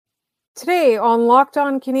Today on Locked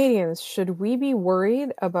On Canadiens, should we be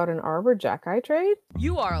worried about an Arber Xhekaj trade?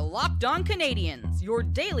 You are Locked On Canadiens, your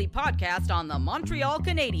daily podcast on the Montreal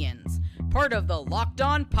Canadiens. Part of the Locked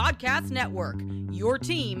On Podcast Network, your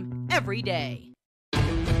team every day.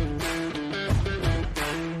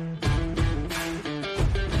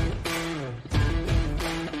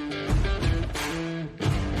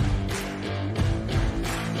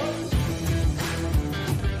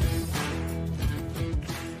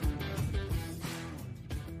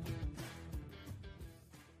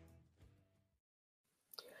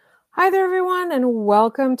 Hi there, everyone, and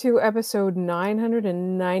welcome to episode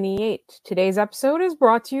 998. Today's episode is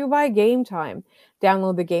brought to you by Game Time.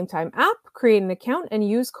 Download the Game Time app, create an account, and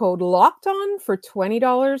use code LOCKEDON for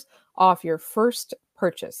 $20 off your first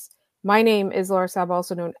purchase. My name is Laura Sab,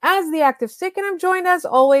 also known as The Active Stick, and I'm joined, as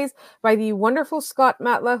always, by the wonderful Scott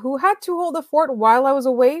Matla, who had to hold the fort while I was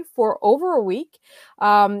away for over a week.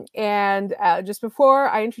 Just before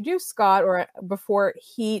I introduce Scott, or before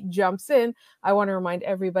he jumps in, I want to remind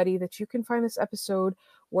everybody that you can find this episode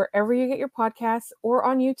wherever you get your podcasts or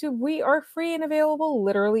on YouTube. We are free and available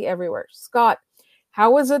literally everywhere. Scott,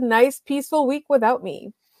 how was a nice, peaceful week without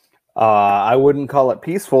me? I wouldn't call it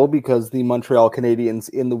peaceful because the Montreal Canadiens,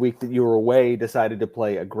 in the week that you were away, decided to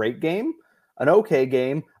play a great game, an okay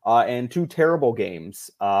game, and two terrible games.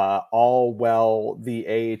 All while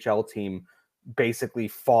the AHL team basically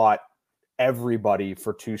fought everybody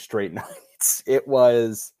for two straight nights. It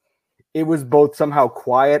was both somehow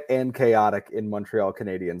quiet and chaotic in Montreal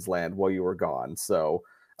Canadiens land while you were gone. So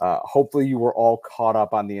hopefully you were all caught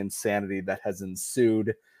up on the insanity that has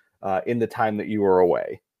ensued in the time that you were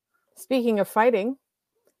away. Speaking of fighting,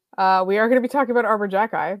 we are going to be talking about Arber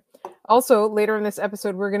Xhekaj. Also, later in this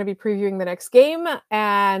episode, we're going to be previewing the next game,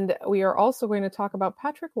 and we are also going to talk about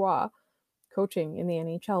Patrick Roy coaching in the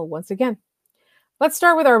NHL once again. Let's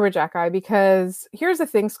start with Arber Xhekaj, because here's the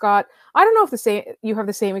thing, Scott. I don't know if you have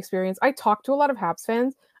the same experience. I talk to a lot of Habs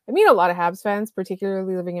fans. I meet a lot of Habs fans,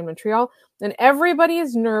 particularly living in Montreal, and everybody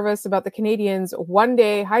is nervous about the Canadiens one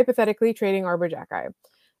day hypothetically trading Arber Xhekaj.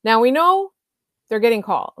 Now, we know they're getting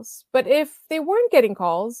calls, but if they weren't getting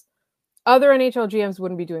calls, other NHL GMs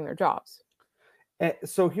wouldn't be doing their jobs.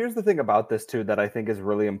 So here's the thing about this too that I think is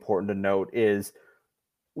really important to note is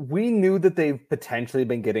we knew that they've potentially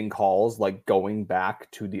been getting calls like going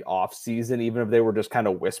back to the off season, even if they were just kind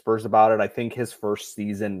of whispers about it. I think his first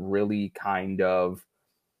season really kind of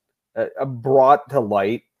brought to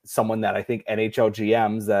light someone that I think NHL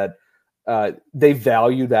GMs that they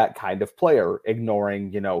value that kind of player,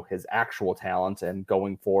 ignoring, his actual talents and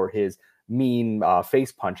going for his mean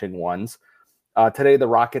face punching ones. Today, the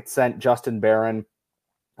Rockets sent Justin Barron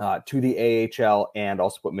to the AHL and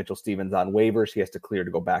also put Mitchell Stevens on waivers. He has to clear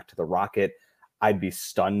to go back to the Rocket. I'd be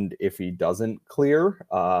stunned if he doesn't clear.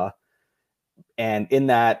 And in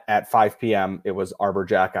that, at 5 p.m., it was Arber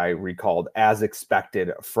Xhekaj recalled as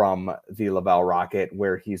expected from the Laval Rocket,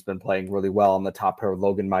 where he's been playing really well on the top pair with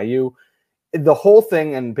Logan Mailloux. The whole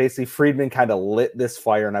thing, and basically Friedman kind of lit this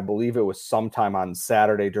fire, and I believe it was sometime on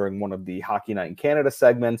Saturday during one of the Hockey Night in Canada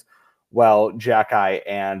segments, while Xhekaj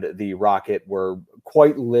and the Rocket were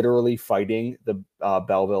quite literally fighting the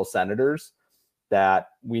Belleville Senators, that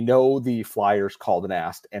we know the Flyers called and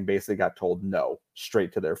asked and basically got told no,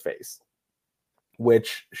 straight to their face,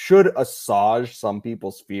 which should assuage some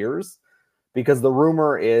people's fears, because the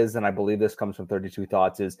rumor is, and I believe this comes from 32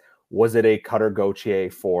 Thoughts, was it a Cutter Gauthier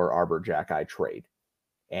for Arber Xhekaj trade?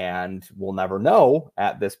 And we'll never know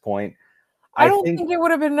at this point. I don't think it would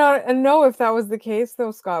have been a no if that was the case,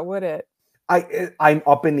 though, Scott, would it? I'm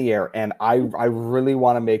up in the air, and I really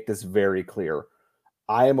want to make this very clear.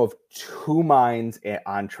 I am of two minds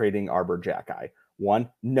on trading Arber Xhekaj. One,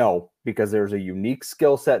 no, because there's a unique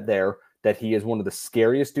skill set there that he is one of the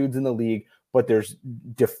scariest dudes in the league, but there's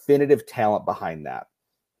definitive talent behind that.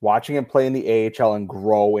 Watching him play in the AHL and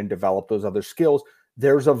grow and develop those other skills,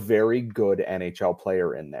 there's a very good NHL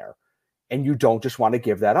player in there. And you don't just want to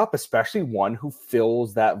give that up, especially one who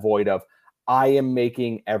fills that void of, I am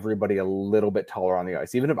making everybody a little bit taller on the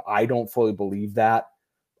ice. Even if I don't fully believe that,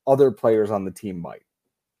 other players on the team might.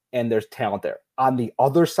 And there's talent there. On the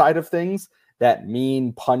other side of things, that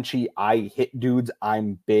mean, punchy, I hit dudes,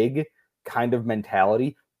 I'm big kind of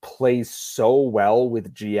mentality plays so well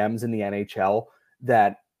with GMs in the NHL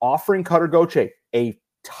that offering Cutter Gauthier a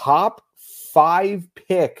top 5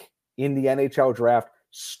 pick in the NHL draft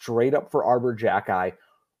straight up for Arber Xhekaj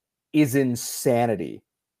is insanity.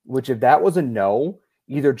 Which, if that was a no,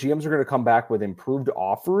 either GMs are going to come back with improved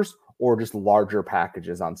offers or just larger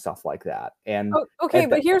packages on stuff like that. And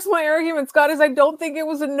but here's my argument, Scott, is I don't think it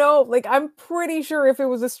was a no. Like, I'm pretty sure if it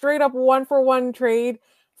was a straight up 1-for-1 trade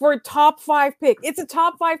for a top 5 pick. It's a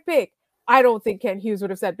top 5 pick. I don't think Kent Hughes would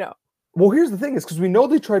have said no. Well, here's the thing is because we know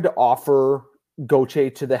they tried to offer Gauthier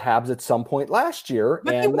to the Habs at some point last year.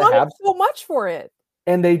 But and they the wanted Habs so much for it.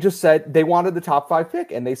 And they just said they wanted the top 5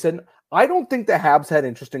 pick. And they said, I don't think the Habs had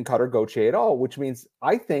interest in Cutter Gauthier at all, which means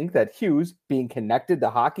I think that Hughes, being connected to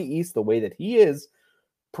Hockey East the way that he is,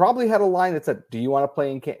 probably had a line that said, do you want to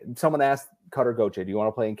play in Canada? Someone asked Cutter Gauthier, do you want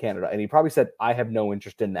to play in Canada? And he probably said, I have no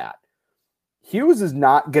interest in that. Hughes is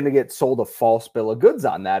not going to get sold a false bill of goods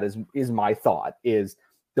on that, is my thought, is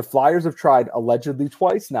the Flyers have tried allegedly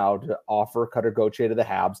twice now to offer Cutter Gauthier to the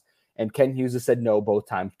Habs, and Ken Hughes has said no both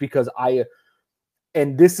times because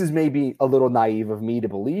and this is maybe a little naive of me to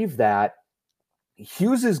believe that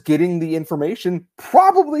Hughes is getting the information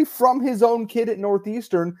probably from his own kid at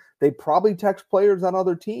Northeastern. They probably text players on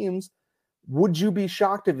other teams. Would you be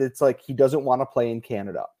shocked if it's like he doesn't want to play in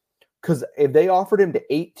Canada? Because if they offered him to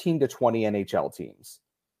 18 to 20 NHL teams,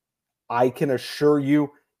 I can assure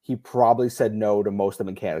you he probably said no to most of them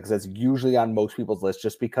in Canada because that's usually on most people's list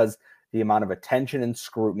just because the amount of attention and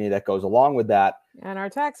scrutiny that goes along with that. And our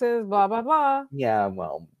taxes, blah, blah, blah. Yeah,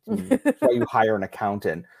 well, that's why you hire an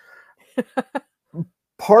accountant.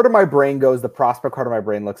 Part of my brain goes, the prospect part of my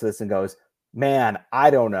brain looks at this and goes, man, I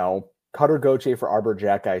don't know. Cutter Gauthier for Arber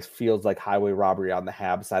Xhekaj feels like highway robbery on the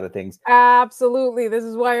Habs side of things. Absolutely. This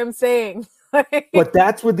is why I'm saying. But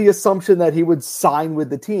that's with the assumption that he would sign with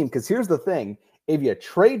the team. Because here's the thing. If you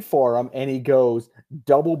trade for him and he goes,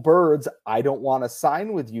 double birds, I don't want to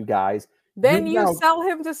sign with you guys. Then you sell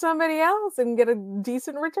him to somebody else and get a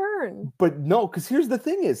decent return. But no, because here's the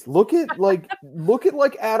thing is, look at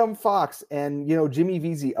like Adam Fox and, Jimmy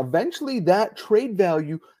Vesey. Eventually that trade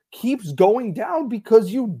value keeps going down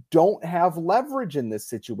because you don't have leverage in this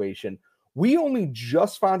situation. We only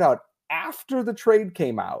just found out after the trade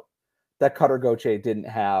came out that Cutter Gauthier didn't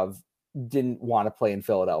want to play in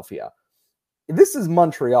Philadelphia. This is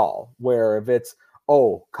Montreal, where if it's,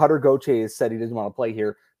 Cutter Gauthier has said he doesn't want to play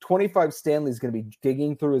here, 25 Stanley's going to be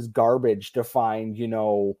digging through his garbage to find,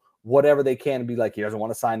 whatever they can and be like, he doesn't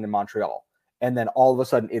want to sign in Montreal. And then all of a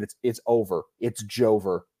sudden it's over. It's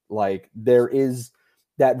Jover. Like there is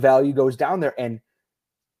that value goes down there. And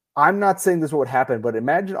I'm not saying this is what happened, but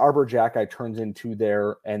imagine Arber Xhekaj turns into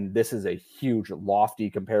there. And this is a huge lofty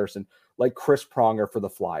comparison, like Chris Pronger for the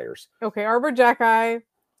Flyers. Okay. Arber Xhekaj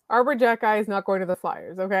is not going to the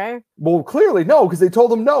Flyers. Okay. Well, clearly no, because they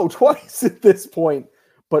told him no twice at this point.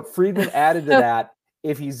 But Friedman added to that,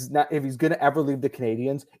 if he's going to ever leave the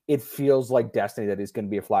Canadiens, it feels like destiny that he's going to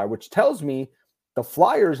be a Flyer, which tells me the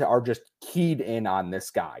Flyers are just keyed in on this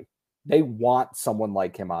guy. They want someone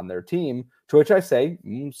like him on their team, to which I say,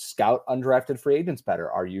 scout undrafted free agents better.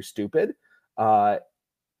 Are you stupid? I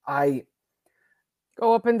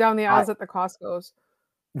go up and down the aisles at the Costco's.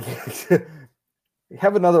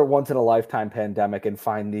 Have another once-in-a-lifetime pandemic and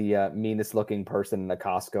find the meanest looking person in the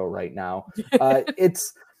Costco right now.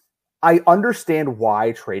 I understand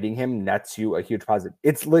why trading him nets you a huge positive.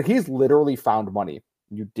 He's literally found money.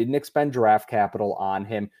 You didn't expend draft capital on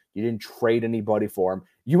him. You didn't trade anybody for him.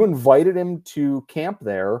 You invited him to camp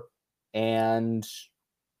there, and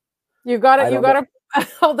you got to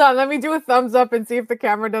hold on. Let me do a thumbs up and see if the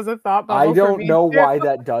camera does a thought bubble. I don't know why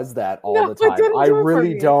that does that all the time. I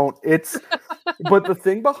really don't. But the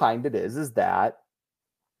thing behind it is that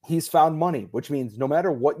he's found money, which means no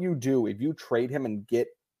matter what you do, if you trade him and get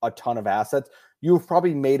a ton of assets, you've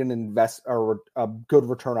probably made a good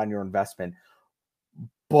return on your investment.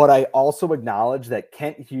 But I also acknowledge that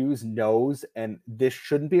Kent Hughes knows, and this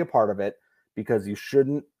shouldn't be a part of it, because you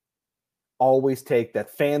shouldn't always take that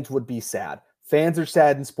fans would be sad. Fans are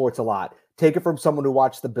sad in sports a lot. Take it from someone who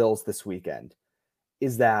watched the Bills this weekend,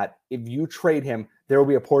 is that if you trade him, there will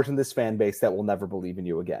be a portion of this fan base that will never believe in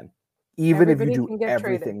you again. Even if you do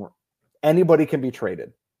everything, anybody can be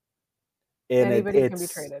traded. And anybody can be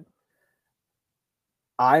traded.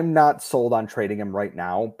 I'm not sold on trading him right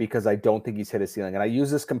now because I don't think he's hit his ceiling. And I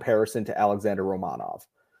use this comparison to Alexander Romanov.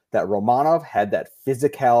 That Romanov had that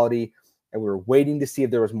physicality, and we were waiting to see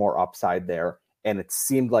if there was more upside there, and it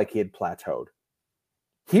seemed like he had plateaued.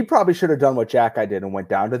 He probably should have done what Xhekaj did and went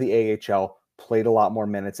down to the AHL, played a lot more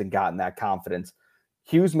minutes, and gotten that confidence.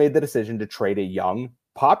 Hughes made the decision to trade a young,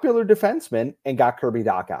 popular defenseman and got Kirby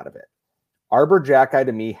Dach out of it. Arber Xhekaj,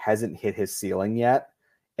 to me, hasn't hit his ceiling yet,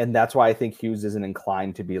 and that's why I think Hughes isn't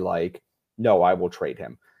inclined to be like, no, I will trade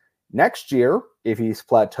him. Next year, if he's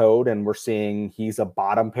plateaued and we're seeing he's a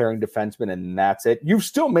bottom pairing defenseman and that's it, you've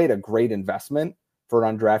still made a great investment for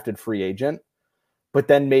an undrafted free agent, but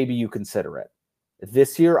then maybe you consider it.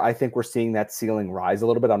 This year, I think we're seeing that ceiling rise a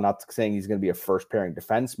little bit. I'm not saying he's going to be a first pairing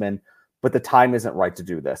defenseman, but the time isn't right to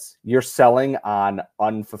do this. You're selling on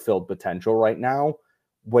unfulfilled potential right now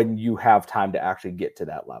when you have time to actually get to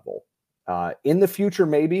that level. In the future,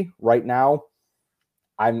 maybe. Right now,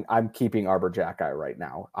 I'm keeping Arber Xhekaj right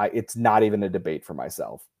now. It's not even a debate for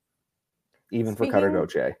myself, even for Cutter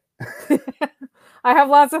Gauthier. I have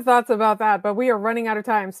lots of thoughts about that, but we are running out of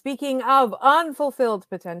time. Speaking of unfulfilled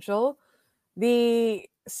potential, the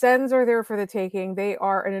Sens are there for the taking. They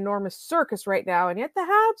are an enormous circus right now, and yet the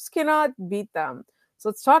Habs cannot beat them. So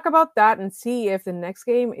let's talk about that and see if the next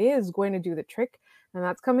game is going to do the trick. And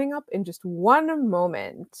that's coming up in just one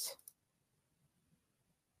moment.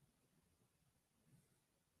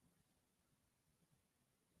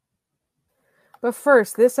 But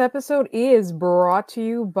first, this episode is brought to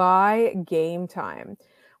you by Game Time.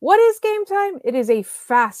 What is Game Time? It is a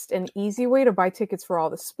fast and easy way to buy tickets for all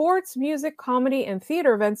the sports, music, comedy, and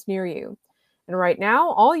theater events near you. And right now,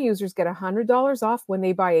 all users get $100 off when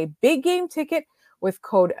they buy a big game ticket with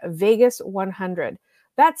code VEGAS100.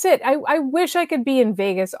 That's it. I wish I could be in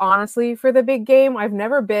Vegas, honestly, for the big game. I've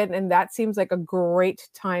never been, and that seems like a great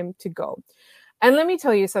time to go. And let me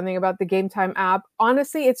tell you something about the Game Time app.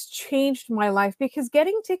 Honestly, it's changed my life because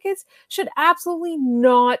getting tickets should absolutely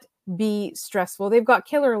not be stressful. They've got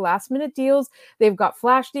killer last minute deals. They've got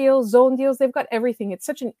flash deals, zone deals. They've got everything. It's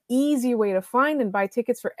such an easy way to find and buy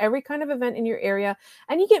tickets for every kind of event in your area.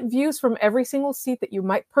 And you get views from every single seat that you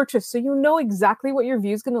might purchase. So you know exactly what your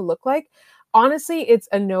view is going to look like. Honestly, it's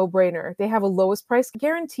a no-brainer. They have a lowest price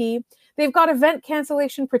guarantee. They've got event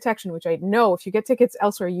cancellation protection, which I know if you get tickets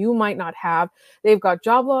elsewhere, you might not have. They've got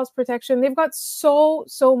job loss protection. They've got so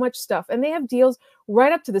much stuff. And they have deals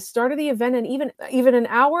right up to the start of the event and even an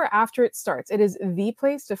hour after it starts. It is the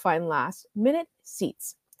place to find last-minute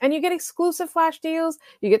seats. And you get exclusive flash deals.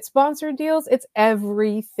 You get sponsored deals. It's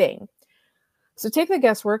everything. So take the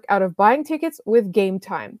guesswork out of buying tickets with Game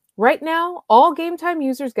Time. Right now, all Game Time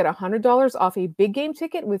users get $100 off a big game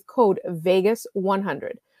ticket with code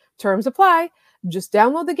VEGAS100. Terms apply. Just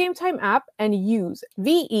download the Game Time app and use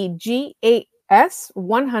VEGAS100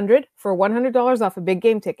 for $100 off a big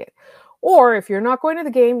game ticket. Or if you're not going to the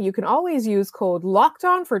game, you can always use code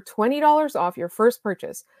LOCKEDON for $20 off your first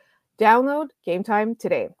purchase. Download Game Time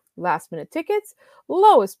today. Last minute tickets,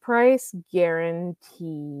 lowest price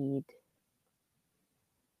guaranteed.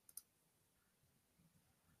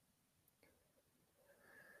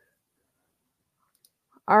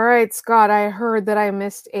 All right, Scott, I heard that I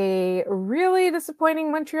missed a really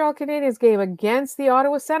disappointing Montreal Canadiens game against the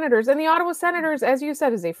Ottawa Senators. And the Ottawa Senators, as you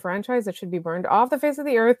said, is a franchise that should be burned off the face of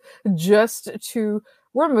the earth just to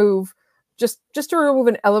remove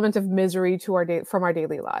an element of misery to from our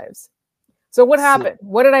daily lives. So what happened?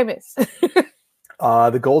 What did I miss? The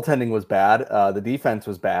goaltending was bad. The defense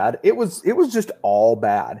was bad. It was just all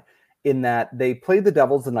bad in that they played the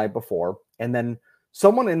Devils the night before, and then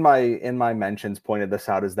someone in my mentions pointed this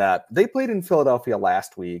out, is that they played in Philadelphia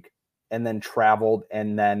last week and then traveled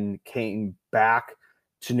and then came back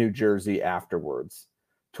to New Jersey afterwards.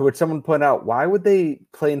 To which someone pointed out, why would they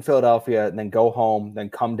play in Philadelphia and then go home, then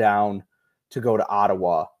come down to go to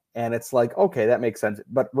Ottawa? And it's like, okay, that makes sense.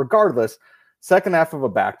 But regardless, second half of a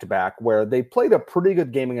back-to-back where they played a pretty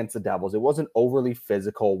good game against the Devils. It wasn't overly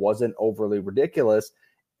physical, wasn't overly ridiculous.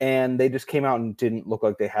 And they just came out and didn't look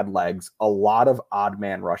like they had legs. A lot of odd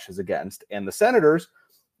man rushes against. And the Senators,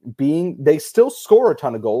 they still score a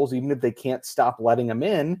ton of goals, even if they can't stop letting them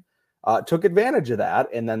in, took advantage of that.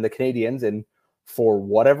 And then the Canadiens, and for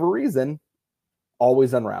whatever reason,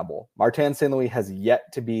 always unravel. Martin St. Louis has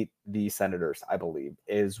yet to beat the Senators, I believe,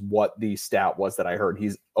 is what the stat was that I heard.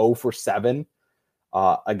 He's 0 for 7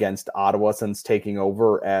 against Ottawa since taking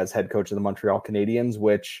over as head coach of the Montreal Canadiens,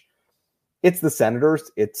 which... it's the Senators.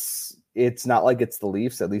 It's not like it's the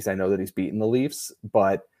Leafs. At least I know that he's beaten the Leafs,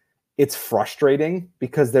 but it's frustrating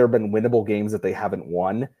because there have been winnable games that they haven't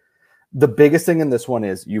won. The biggest thing in this one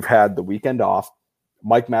is you've had the weekend off.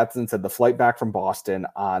 Mike Matheson said the flight back from Boston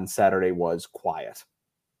on Saturday was quiet.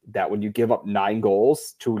 That when you give up 9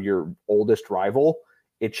 goals to your oldest rival,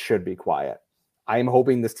 it should be quiet. I am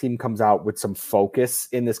hoping this team comes out with some focus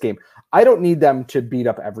in this game. I don't need them to beat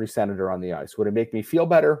up every Senator on the ice. Would it make me feel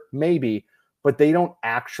better? Maybe, but they don't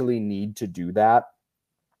actually need to do that.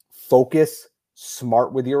 Focus,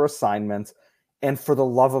 smart with your assignments, and for the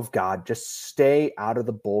love of God, just stay out of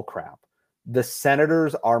the bull crap. The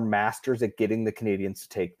Senators are masters at getting the Canadiens to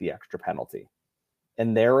take the extra penalty.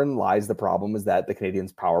 And therein lies the problem, is that the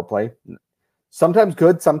Canadiens' power play, sometimes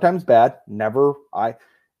good, sometimes bad.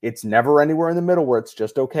 It's never anywhere in the middle where it's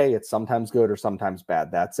just okay. It's sometimes good or sometimes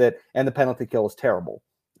bad. That's it. And the penalty kill is terrible.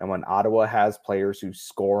 And when Ottawa has players who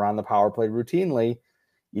score on the power play routinely,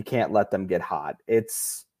 you can't let them get hot.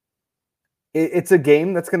 It's it's a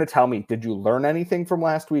game that's going to tell me, did you learn anything from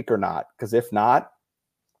last week or not? Because if not,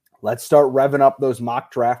 let's start revving up those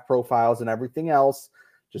mock draft profiles and everything else.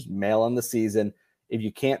 Just mail in the season. If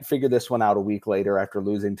you can't figure this one out a week later after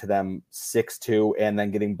losing to them 6-2 and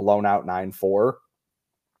then getting blown out 9-4,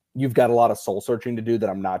 you've got a lot of soul searching to do that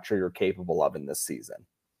I'm not sure you're capable of in this season.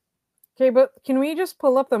 Okay, but can we just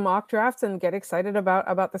pull up the mock drafts and get excited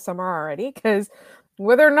about the summer already? Because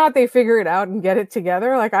whether or not they figure it out and get it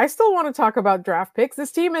together, like I still want to talk about draft picks.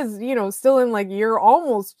 This team is, still in like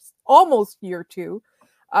almost year 2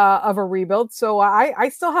 of a rebuild. So I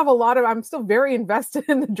still have I'm still very invested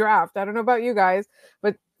in the draft. I don't know about you guys,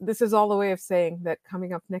 but this is all the way of saying that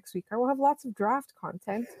coming up next week, I will have lots of draft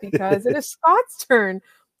content because it is Scott's turn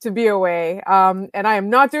to be away. And I am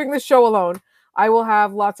not doing this show alone. I will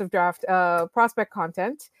have lots of draft prospect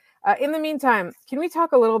content. In the meantime, can we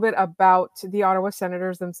talk a little bit about the Ottawa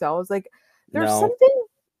Senators themselves? Like, there's something.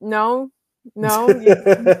 No.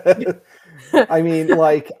 I mean,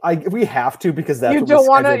 like, we have to because that's you don't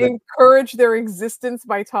want to encourage their existence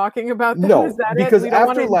by talking about them. No, is that because it?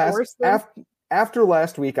 after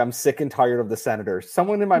last week, I'm sick and tired of the Senators.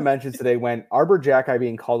 Someone in my mentions today went, Arber Xhekaj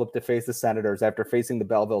being called up to face the Senators after facing the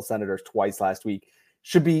Belleville Senators twice last week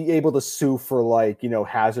should be able to sue for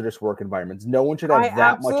hazardous work environments. No one should have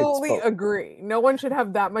that much exposure. I absolutely agree. No one should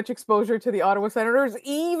have that much exposure to the Ottawa Senators,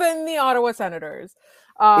 even the Ottawa Senators.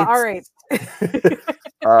 All right.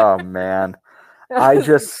 Oh man. I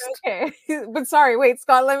just okay. But sorry, wait,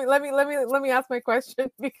 Scott, let me ask my question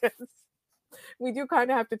because we do kind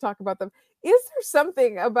of have to talk about them. Is there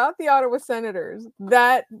something about the Ottawa Senators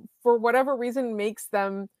that for whatever reason makes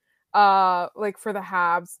them for the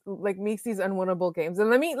Habs, makes these unwinnable games? And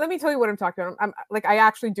let me tell you what I'm talking about. I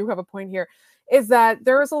actually do have a point here. Is that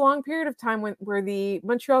there was a long period of time where the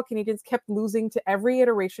Montreal Canadiens kept losing to every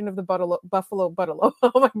iteration of the Buffalo.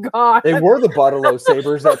 Oh my God. They were the Buffalo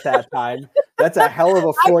Sabres at that time. That's a hell of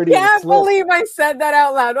a Freudian I can't slip. believe I said that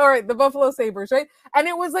out loud. All right, the Buffalo Sabres, right? And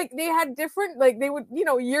it was like they had different, they would,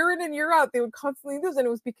 year in and year out, they would constantly lose. And it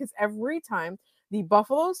was because every time the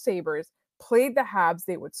Buffalo Sabres played the Habs,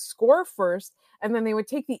 they would score first, and then they would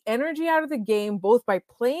take the energy out of the game, both by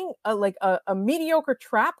playing a mediocre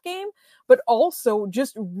trap game, but also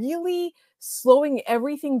just really slowing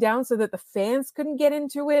everything down so that the fans couldn't get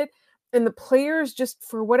into it. And the players just,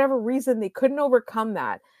 for whatever reason, they couldn't overcome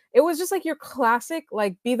that. It was just like your classic,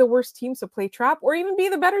 be the worst team, so play trap, or even be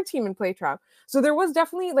the better team and play trap. So there was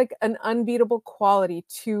definitely an unbeatable quality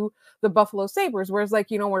to the Buffalo Sabres. Whereas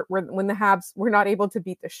when the Habs were not able to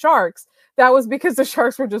beat the Sharks, that was because the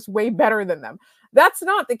Sharks were just way better than them. That's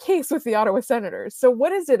not the case with the Ottawa Senators. So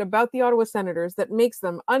what is it about the Ottawa Senators that makes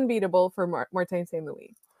them unbeatable for Martin St.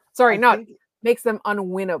 Louis? Sorry, makes them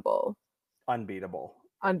unwinnable. Unbeatable,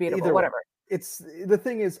 whatever. It's the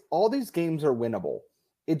thing is, all these games are winnable.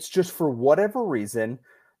 It's just for whatever reason,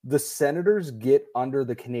 the Senators get under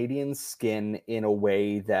the Canadiens' skin in a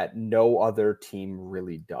way that no other team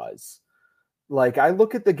really does. I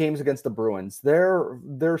look at the games against the Bruins.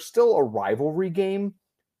 They're still a rivalry game,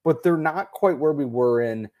 but they're not quite where we were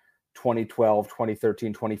in 2012,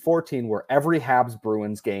 2013, 2014, where every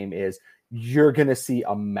Habs-Bruins game is you're going to see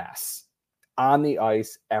a mess on the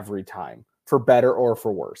ice every time, for better or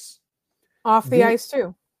for worse. Off the ice,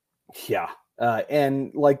 too. Yeah.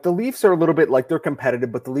 And the Leafs are a little bit they're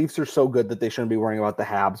competitive, but the Leafs are so good that they shouldn't be worrying about the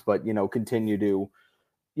Habs, but, continue to,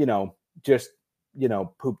 just,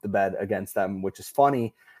 poop the bed against them, which is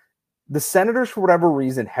funny. The Senators, for whatever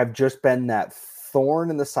reason, have just been that thorn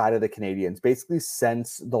in the side of the Canadiens, basically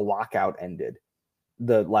since the lockout ended,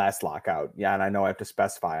 the last lockout. Yeah. And I know I have to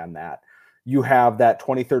specify on that. You have that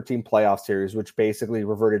 2013 playoff series, which basically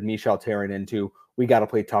reverted Michel Therrien into, we got to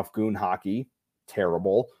play tough goon hockey.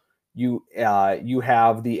 Terrible. You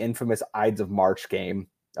have the infamous Ides of March game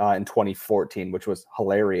in 2014, which was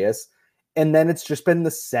hilarious. And then it's just been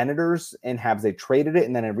the Senators and Habs. They traded it,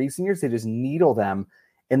 and then in recent years, they just needle them,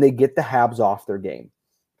 and they get the Habs off their game.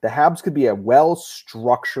 The Habs could be a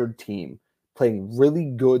well-structured team playing really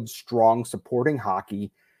good, strong, supporting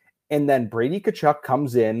hockey, and then Brady Tkachuk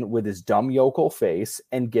comes in with his dumb yokel face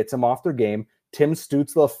and gets them off their game. Tim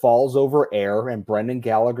Stützle falls over air, and Brendan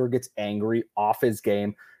Gallagher gets angry off his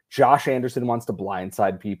game. Josh Anderson wants to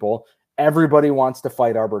blindside people. Everybody wants to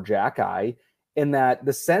fight Arber Xhekaj. In that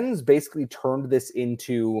the Sens basically turned this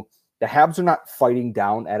into, the Habs are not fighting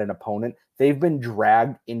down at an opponent. They've been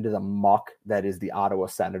dragged into the muck that is the Ottawa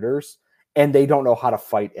Senators, and they don't know how to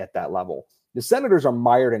fight at that level. The Senators are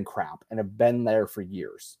mired in crap and have been there for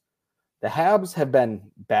years. The Habs have been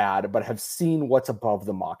bad, but have seen what's above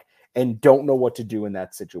the muck and don't know what to do in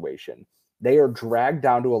that situation. They are dragged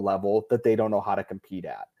down to a level that they don't know how to compete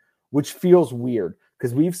at. which feels weird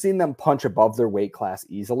because we've seen them punch above their weight class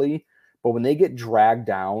easily. But when they get dragged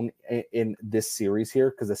down in this series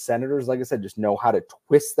here, because the Senators, like I said, just know how to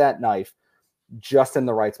twist that knife just in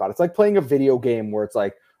the right spot. It's like playing a video game where it's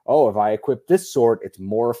like, oh, if I equip this sword, it's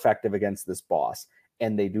more effective against this boss.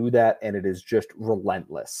 And they do that, and it is just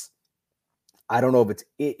relentless. I don't know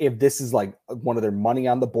if this is like one of their money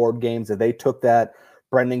on the board games, if they took that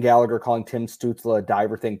Brendan Gallagher calling Tim Stützle a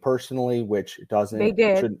diver thing personally, which doesn't. They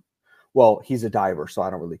did. Well, he's a diver, so I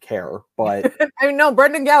don't really care. But I mean, no,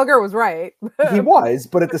 Brendan Gallagher was right. He was,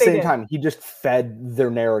 but at the same did. time, he just fed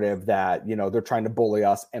their narrative that, they're trying to bully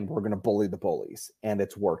us and we're going to bully the bullies, and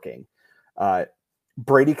it's working.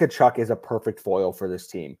 Brady Tkachuk is a perfect foil for this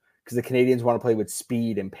team because the Canadiens want to play with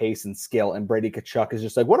speed and pace and skill, and Brady Tkachuk is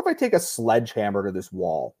just like, what if I take a sledgehammer to this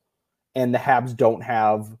wall? And the Habs don't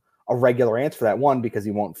have a regular answer for that, one, because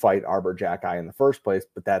he won't fight Arber Xhekaj in the first place,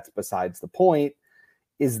 but that's besides the point.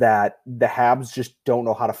 Is that the Habs just don't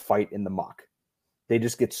know how to fight in the muck. They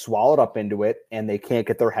just get swallowed up into it, and they can't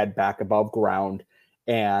get their head back above ground.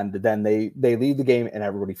 And then they leave the game, and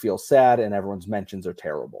everybody feels sad, and everyone's mentions are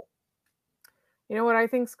terrible. You know what I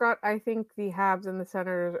think, Scott? I think the Habs and the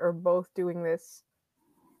Senators are both doing this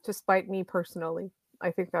to spite me personally.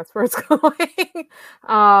 I think that's where it's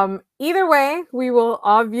going. Either way, we will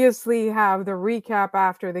obviously have the recap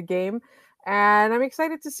after the game. And I'm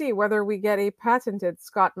excited to see whether we get a patented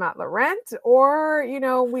Scott Matt Laurent or,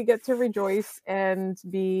 we get to rejoice and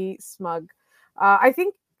be smug. I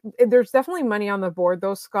think there's definitely money on the board,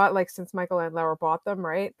 though, Scott, like since Michael Andlauer bought them,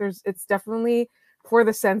 right? It's definitely, for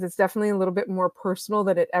the Sens, it's definitely a little bit more personal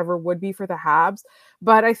than it ever would be for the Habs.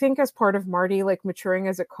 But I think as part of Marty, like maturing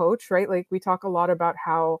as a coach, right? Like we talk a lot about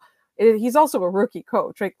how he's also a rookie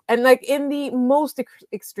coach, right? And like in the most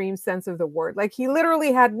extreme sense of the word, like he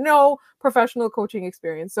literally had no professional coaching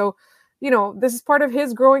experience. So, this is part of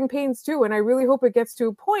his growing pains too. And I really hope it gets to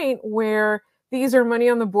a point where these are money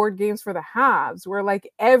on the board games for the Habs, where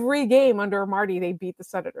like every game under Marty, they beat the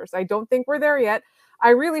Senators. I don't think we're there yet.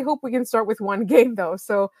 I really hope we can start with one game though.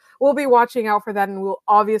 So we'll be watching out for that, and we'll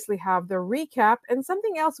obviously have the recap. And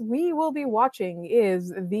something else we will be watching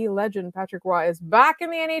is the legend Patrick Roy is back in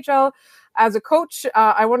the NHL as a coach.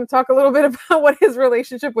 I want to talk a little bit about what his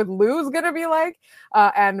relationship with Lou is going to be like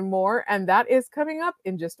and more. And that is coming up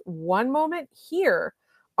in just one moment here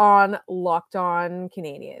on Locked On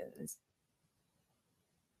Canadiens.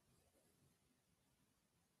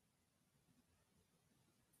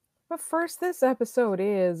 But first, this episode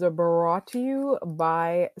is brought to you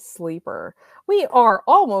by Sleeper. We are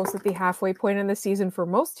almost at the halfway point in the season for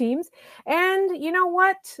most teams. And you know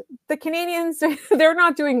what? The Canadiens, they're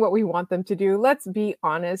not doing what we want them to do. Let's be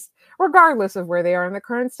honest. Regardless of where they are in the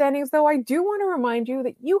current standings, though, I do want to remind you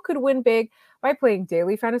that you could win big by playing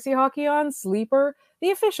daily fantasy hockey on Sleeper,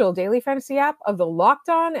 the official daily fantasy app of the Locked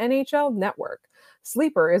On NHL Network.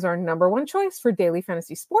 Sleeper is our number one choice for daily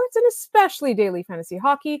fantasy sports and especially daily fantasy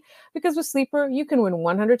hockey, because with Sleeper, you can win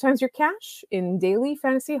 100 times your cash in daily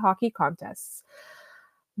fantasy hockey contests.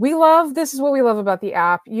 This is what we love about the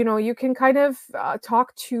app. You can kind of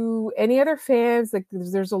talk to any other fans. Like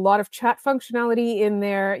there's a lot of chat functionality in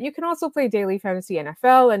there. You can also play daily fantasy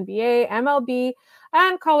NFL, NBA, MLB,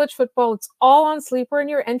 and college football. It's all on Sleeper, and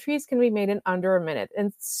your entries can be made in under a minute. And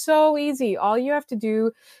it's so easy. All you have to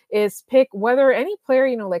do is pick whether any player,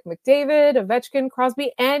 like McDavid, Ovechkin,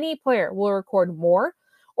 Crosby, any player will record more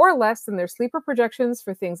or less than their Sleeper projections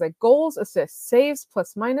for things like goals, assists, saves,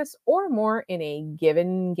 plus minus, or more in a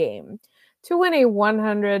given game. To win a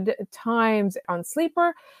 100 times on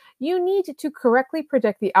Sleeper, you need to correctly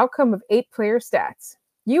predict the outcome of 8 player stats.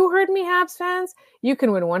 You heard me, Habs fans. You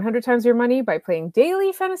can win 100 times your money by playing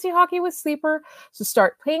daily fantasy hockey with Sleeper. So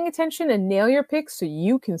start paying attention and nail your picks so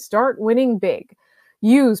you can start winning big.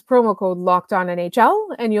 Use promo code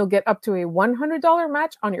LOCKEDONNHL and you'll get up to a $100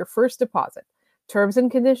 match on your first deposit. Terms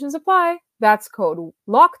and conditions apply. That's code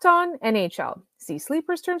LOCKEDONNHL. See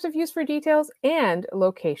Sleeper's terms of use for details and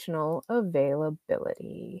locational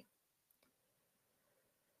availability.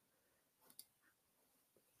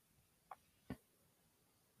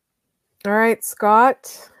 All right,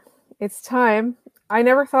 Scott, it's time. I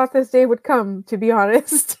never thought this day would come, to be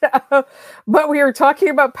honest. But we are talking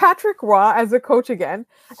about Patrick Roy as a coach again.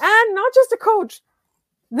 And not just a coach.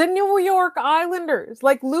 The New York Islanders,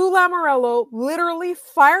 like Lou Lamoriello, literally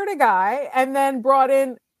fired a guy and then brought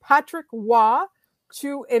in Patrick Roy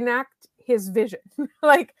to enact his vision.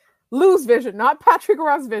 Like Lou's vision, not Patrick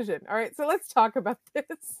Roy's vision. All right, so let's talk about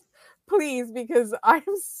this, please, because I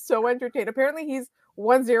am so entertained. Apparently he's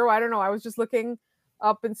 1-0. I don't know. I was just looking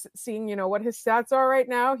up and seeing, what his stats are right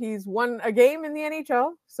now. He's won a game in the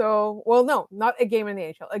NHL. So, well, no, not a game in the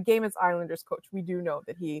NHL, a game as Islanders coach. We do know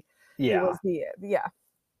that he was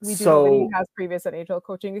we do know that he has previous NHL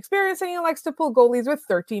coaching experience, and he likes to pull goalies with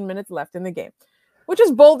 13 minutes left in the game, which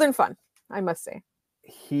is bold and fun, I must say.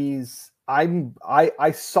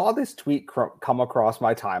 I saw this tweet come across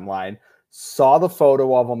my timeline, saw the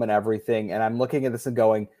photo of him and everything, and I'm looking at this and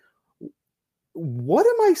going, what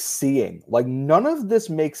am I seeing? Like, none of this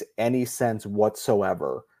makes any sense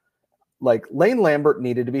whatsoever. Like, Lane Lambert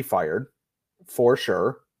needed to be fired for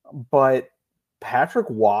sure, but Patrick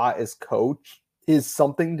Waugh as coach is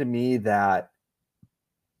something to me that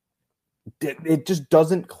it just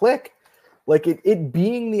doesn't click. Like, it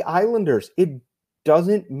being the Islanders, it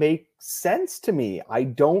doesn't make sense to me. I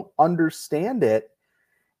don't understand it.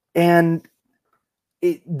 And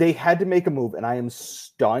they had to make a move, and I am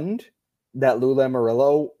stunned that Lou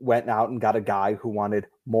Lamoriello went out and got a guy who wanted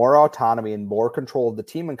more autonomy and more control of the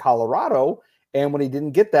team in Colorado. And when he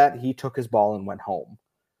didn't get that, he took his ball and went home.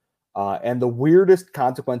 And the weirdest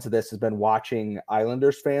consequence of this has been watching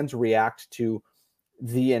Islanders fans react to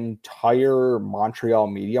the entire Montreal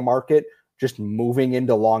media market just moving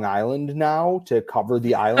into Long Island now to cover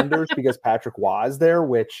the Islanders because Patrick Waugh is there,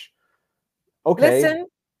 which, okay.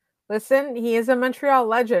 Listen, he is a Montreal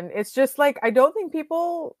legend. It's just like, I don't think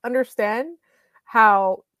people understand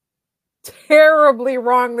how terribly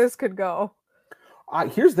wrong this could go.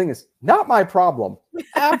 Here's the thing, is not my problem.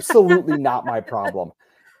 Absolutely not my problem.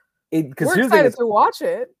 We're excited to watch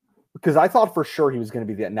it. Because I thought for sure he was going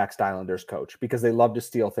to be the next Islanders coach because they love to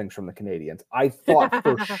steal things from the Canadiens. I thought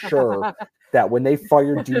for sure that when they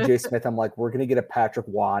fired DJ Smith, I'm like, we're going to get a Patrick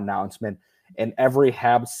Waugh announcement, and every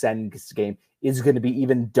Habs-Sens game is going to be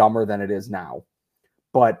even dumber than it is now.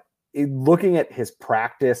 But looking at his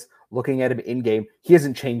practice, looking at him in game, he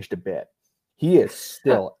hasn't changed a bit. He is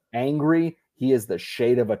still angry. He is the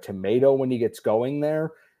shade of a tomato when he gets going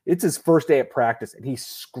there. It's his first day at practice, and he's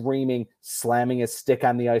screaming, slamming his stick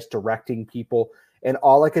on the ice, directing people. And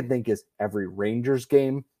all I could think is every Rangers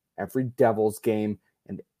game, every Devils game,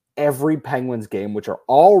 and every Penguins game, which are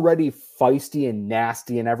already feisty and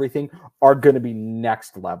nasty and everything, are going to be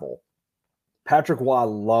next level. Patrick Waugh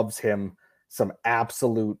loves him some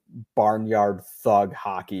absolute barnyard thug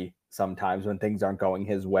hockey sometimes when things aren't going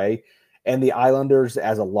his way. And the Islanders,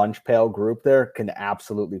 as a lunch pail group there, can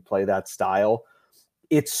absolutely play that style.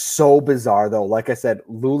 It's so bizarre, though. Like I said,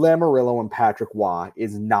 Lou Lamoriello and Patrick Waugh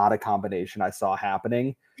is not a combination I saw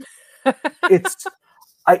happening. It's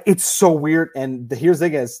so weird. And here's the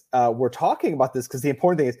thing is, we're talking about this because the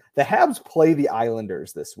important thing is the Habs play the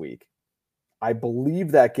Islanders this week. I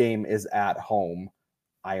believe that game is at home.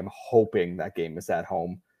 I am hoping that game is at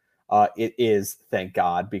home. It is, thank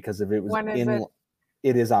God, because if it was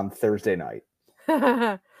it is on Thursday night.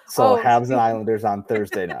 So Habs and Islanders on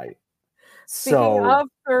Thursday night. Speaking of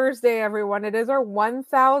Thursday, everyone, it is our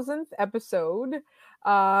 1000th episode.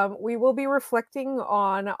 We will be reflecting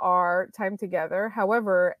on our time together.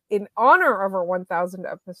 However, in honor of our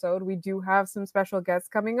 1000th episode, we do have some special guests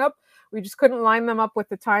coming up. We just couldn't line them up with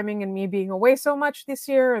the timing and me being away so much this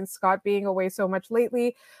year and Scott being away so much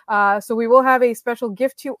lately. So we will have a special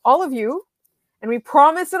gift to all of you. And we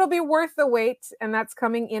promise it'll be worth the wait. And that's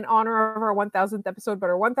coming in honor of our 1000th episode. But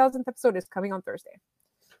our 1000th episode is coming on Thursday.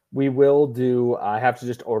 We will do, I have to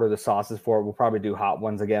just order the sauces for it. We'll probably do hot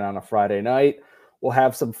ones again on a Friday night. We'll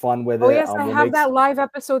have some fun with it. Oh, yes, I have that live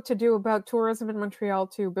episode to do about tourism in Montreal,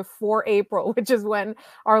 too, before April, which is when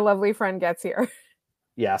our lovely friend gets here.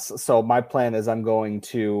 Yes, so my plan is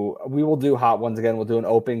we will do hot ones again. We'll do an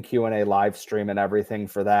open Q&A live stream and everything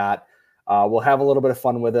for that. We'll have a little bit of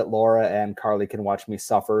fun with it. Laura and Carly can watch me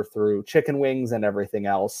suffer through chicken wings and everything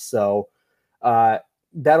else. So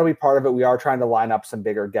that'll be part of it. We are trying to line up some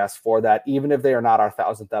bigger guests for that, even if they are not our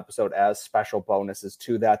 1000th episode, as special bonuses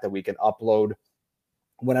to that we can upload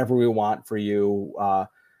whenever we want for you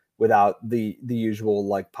without the usual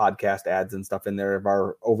like podcast ads and stuff in there. If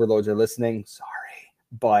our overloads are listening, sorry,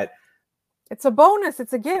 but it's a bonus.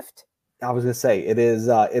 It's a gift. I was going to say it is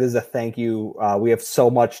a thank you. We have so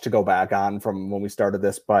much to go back on from when we started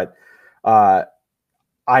this, but the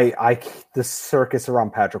circus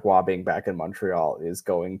around Patrick Waugh being back in Montreal is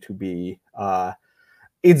going to be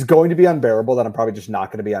it's going to be unbearable that I'm probably just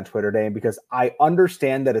not going to be on Twitter Day, because I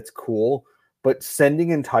understand that it's cool, but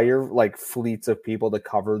sending entire like fleets of people to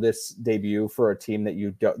cover this debut for a team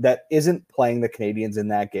that isn't playing the Canadiens in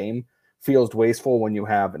that game feels wasteful when you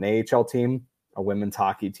have an AHL team, a women's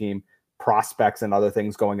hockey team, prospects and other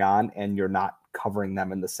things going on, and you're not covering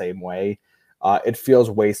them in the same way. It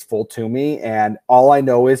feels wasteful to me. And all I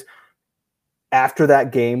know is After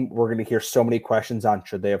that game, we're going to hear so many questions on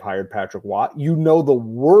should they have hired Patrick Roy. You know, the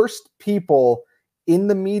worst people in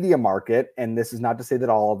the media market, and this is not to say that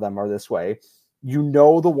all of them are this way, you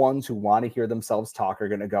know the ones who want to hear themselves talk are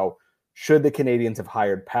going to go, should the Canadiens have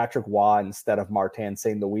hired Patrick Roy instead of Martin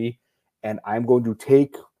St. Louis? And I'm going to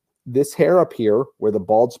take this hair up here where the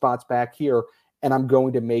bald spot's back here, and I'm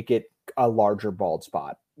going to make it a larger bald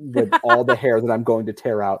spot with all the hair that I'm going to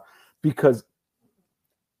tear out, because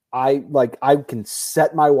I can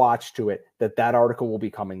set my watch to it that article will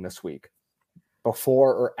be coming this week.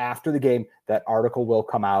 Before or after the game, that article will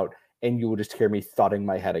come out, and you will just hear me thudding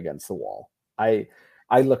my head against the wall. I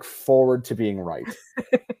look forward to being right.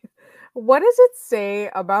 What does it say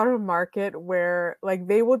about a market where like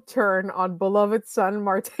they would turn on beloved son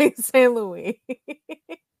Martin St. Louis?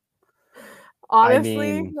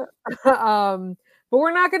 Honestly, but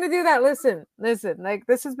we're not going to do that. Listen, like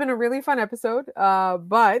this has been a really fun episode,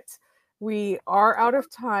 but we are out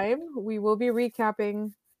of time. We will be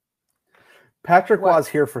recapping. Patrick was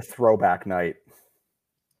here for throwback night.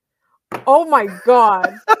 Oh my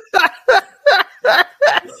God.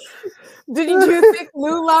 Did you think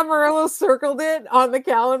Lou Lamoriello circled it on the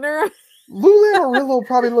calendar? Lou Lamoriello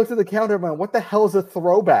probably looked at the calendar and went, what the hell is a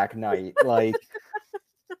throwback night? Like,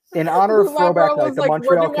 in honor of throwback night, the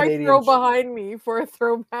Montreal Canadiens. What do I throw behind me for a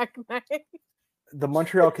throwback night? The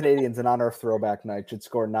Montreal Canadiens, in honor of throwback night, should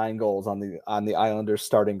score 9 goals on the Islanders'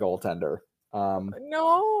 starting goaltender.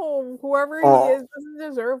 No, whoever he is doesn't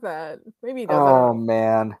deserve that. Maybe he doesn't. Oh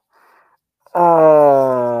man.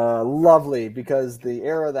 Lovely, because the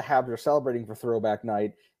era the Habs are celebrating for throwback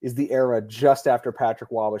night is the era just after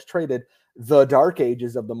Patrick Roy was traded, the dark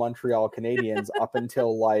ages of the Montreal Canadiens up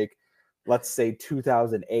until like, let's say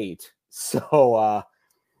 2008. So,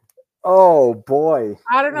 oh boy.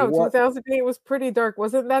 I don't know. 2008 was pretty dark.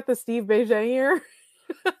 Wasn't that the Steve Bégin year?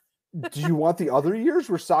 Do you want the other years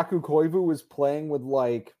where Saku Koivu was playing with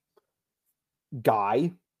like a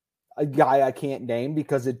guy I can't name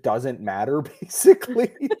because it doesn't matter,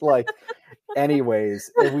 basically? Like, anyways,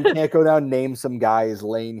 if we can't go down name some guys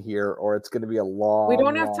lane here, or it's going to be a long. We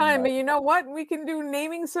don't have time, but you know what? We can do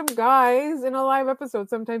naming some guys in a live episode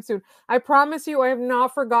sometime soon. I promise you, I have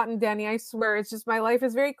not forgotten Danny. I swear, it's just my life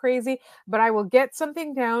is very crazy, but I will get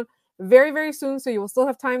something down very, very soon, so you will still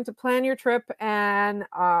have time to plan your trip. And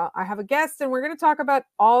I have a guest, and we're going to talk about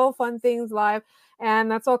all fun things live, and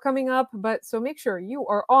that's all coming up. But so make sure you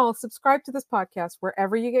are all subscribed to this podcast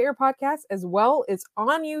wherever you get your podcasts, as well as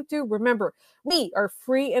on YouTube. Remember, we are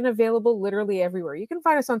free and available literally everywhere. You can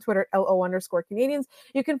find us on Twitter at LO_Canadiens.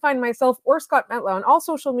 You can find myself or Scott Matla on all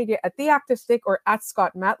social media at The Active Stick or at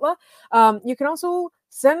Scott Matla. You can also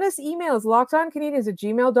send us emails,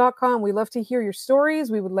 lockedoncanadiens@gmail.com. We love to hear your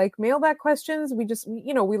stories. We would like mailbag questions. We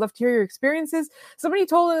love to hear your experiences. Somebody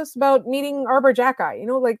told us about meeting Arber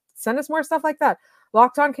Xhekaj, send us more stuff like that.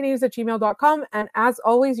 lockedoncanadiens@gmail.com. And as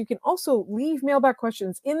always, you can also leave mailbag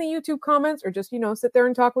questions in the YouTube comments or just, sit there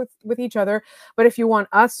and talk with each other. But if you want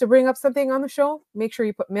us to bring up something on the show, make sure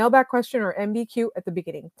you put mailbag question or MBQ at the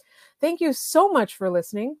beginning. Thank you so much for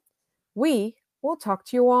listening. We will talk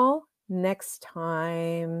to you all next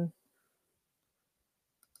time.